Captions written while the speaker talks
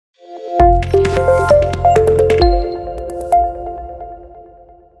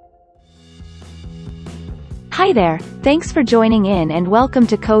Hi there, thanks for joining in and welcome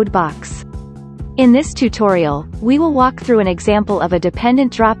to CodeBox. In this tutorial, we will walk through an example of a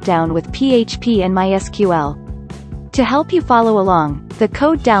dependent dropdown with PHP and MySQL. To help you follow along, the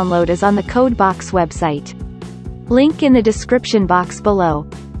code download is on the CodeBox website. Link in the description box below.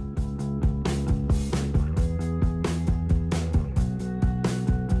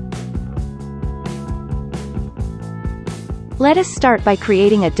 Let us start by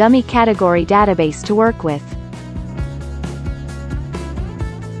creating a dummy category database to work with.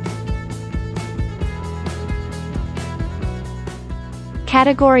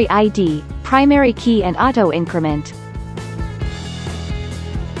 Category ID, primary key and auto-increment.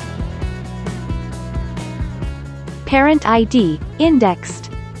 Parent ID, indexed.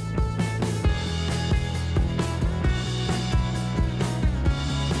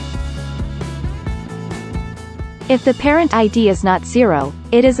 If the parent ID is not 0,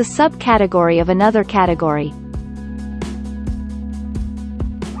 it is a subcategory of another category.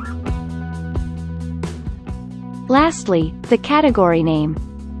 Lastly, the category name.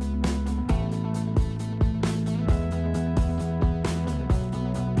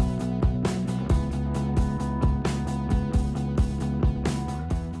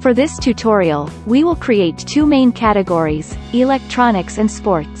 For this tutorial, we will create two main categories, electronics and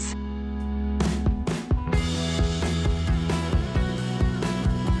sports.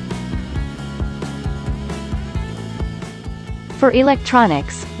 For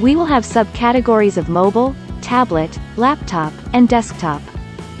electronics, we will have subcategories of mobile, tablet, laptop, and desktop.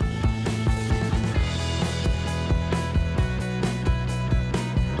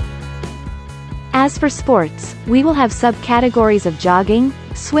 As for sports, we will have subcategories of jogging,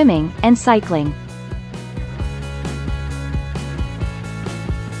 swimming, and cycling.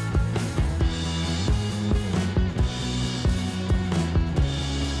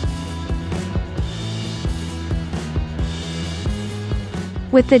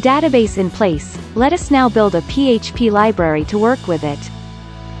 With the database in place, let us now build a PHP library to work with it.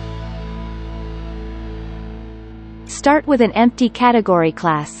 Start with an empty category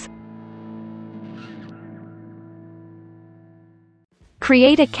class.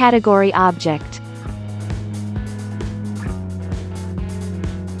 Create a category object.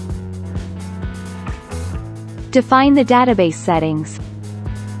 Define the database settings.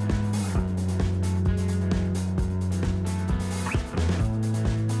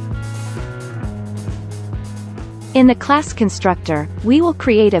 In the class constructor, we will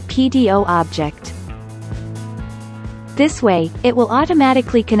create a PDO object. This way, it will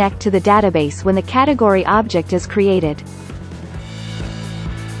automatically connect to the database when the category object is created.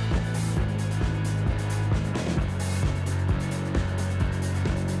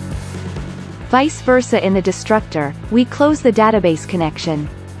 Vice versa, in the destructor, we close the database connection.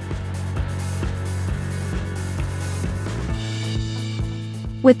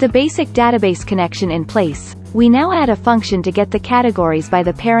 With the basic database connection in place, we now add a function to get the categories by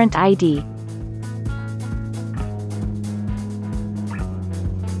the parent ID.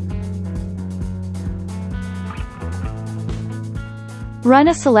 Run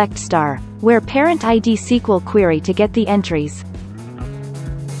a select star, where parent ID SQL query to get the entries.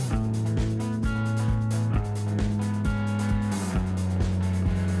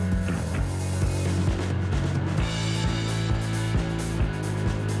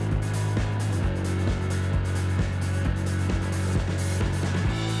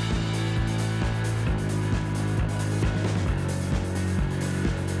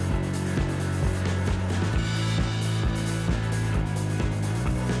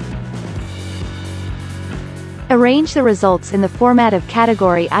 Arrange the results in the format of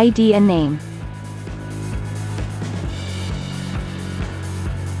category ID and name.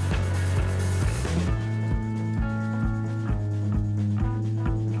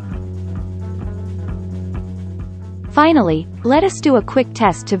 Finally, let us do a quick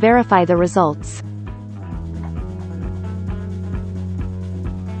test to verify the results.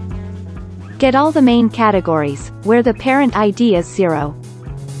 Get all the main categories, where the parent ID is 0.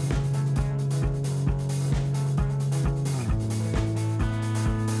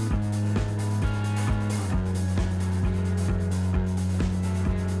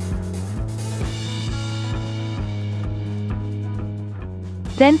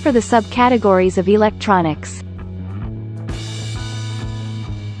 Then for the subcategories of electronics.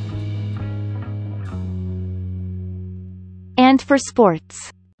 And for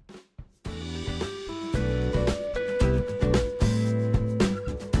sports.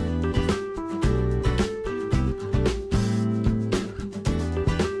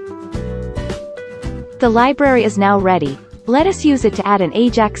 The library is now ready. Let us use it to add an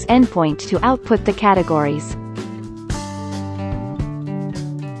AJAX endpoint to output the categories.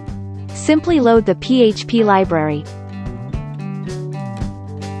 simply load the PHP library.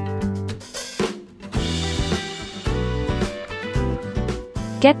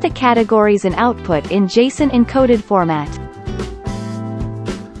 Get the categories and output in JSON encoded format.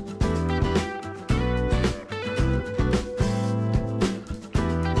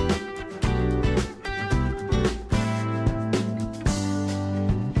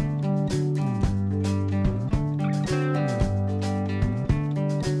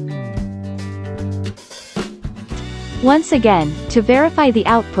 Once again, to verify the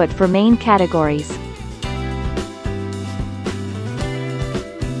output for main categories.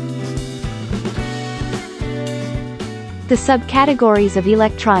 The subcategories of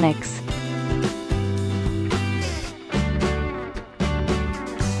electronics.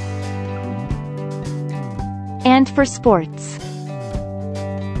 And for sports.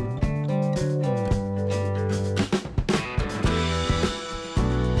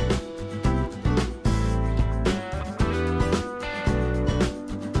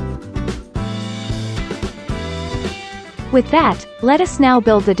 With that, let us now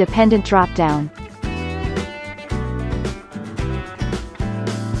build the dependent dropdown.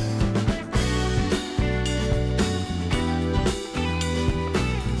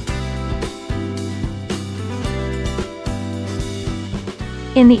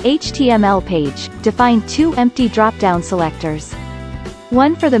 In the HTML page, define two empty dropdown selectors.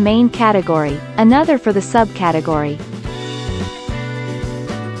 One for the main category, another for the subcategory.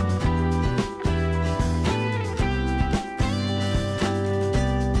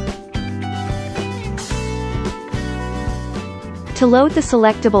 To load the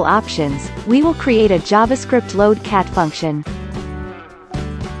selectable options, we will create a JavaScript load cat function.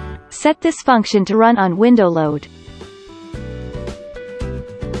 Set this function to run on window load.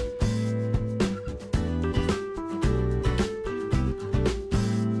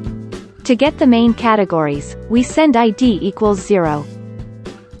 To get the main categories, we send ID equals 0.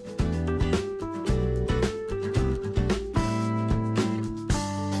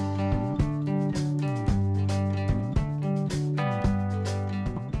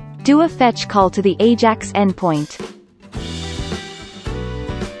 Do a fetch call to the AJAX endpoint.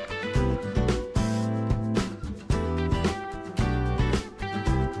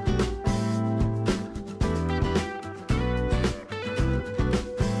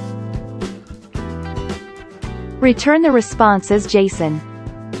 Return the response as JSON.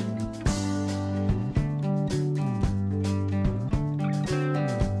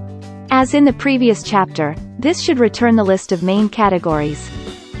 As in the previous chapter, this should return the list of main categories.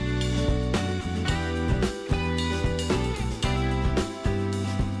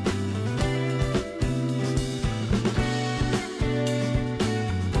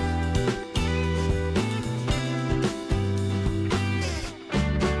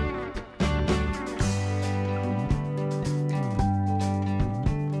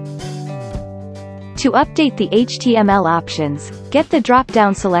 To update the HTML options, get the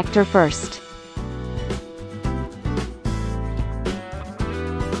drop-down selector first.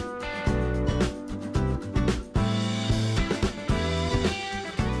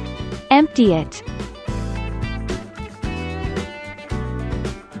 Empty it.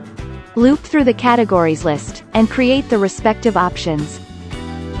 Loop through the categories list, and create the respective options.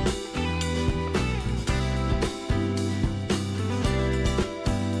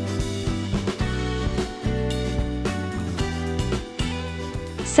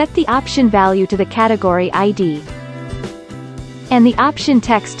 Set the option value to the category ID, and the option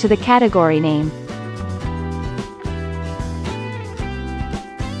text to the category name.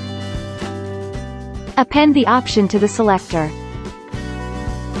 Append the option to the selector.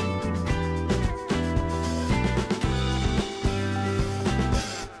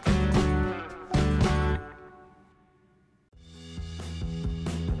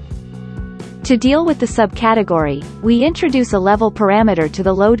 To deal with the subcategory, we introduce a level parameter to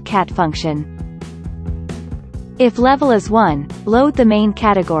the loadCat function. If level is 1, load the main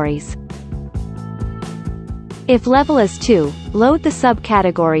categories. If level is 2, load the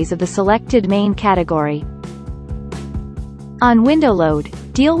subcategories of the selected main category. On window load,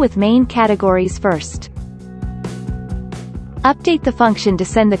 deal with main categories first. Update the function to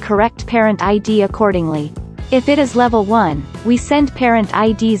send the correct parent ID accordingly. If it is level 1, we send parent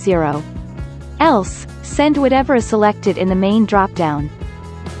ID 0. Else, send whatever is selected in the main dropdown.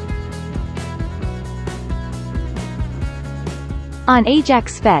 On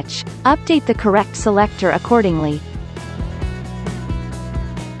AJAX fetch, update the correct selector accordingly.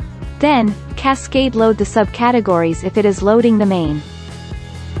 Then, cascade load the subcategories if it is loading the main.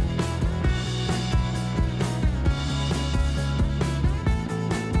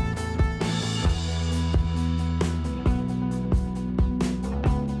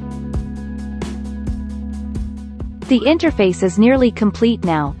 The interface is nearly complete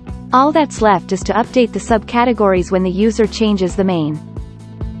now. All that's left is to update the subcategories when the user changes the main.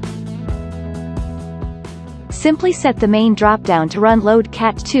 Simply set the main dropdown to run load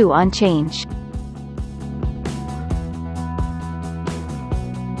cat2 on change.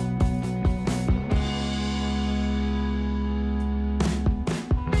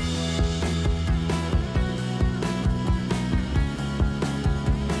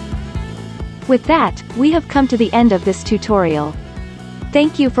 With that, we have come to the end of this tutorial.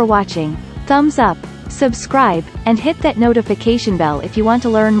 Thank you for watching. Thumbs up, subscribe, and hit that notification bell if you want to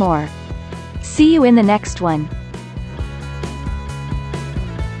learn more. See you in the next one.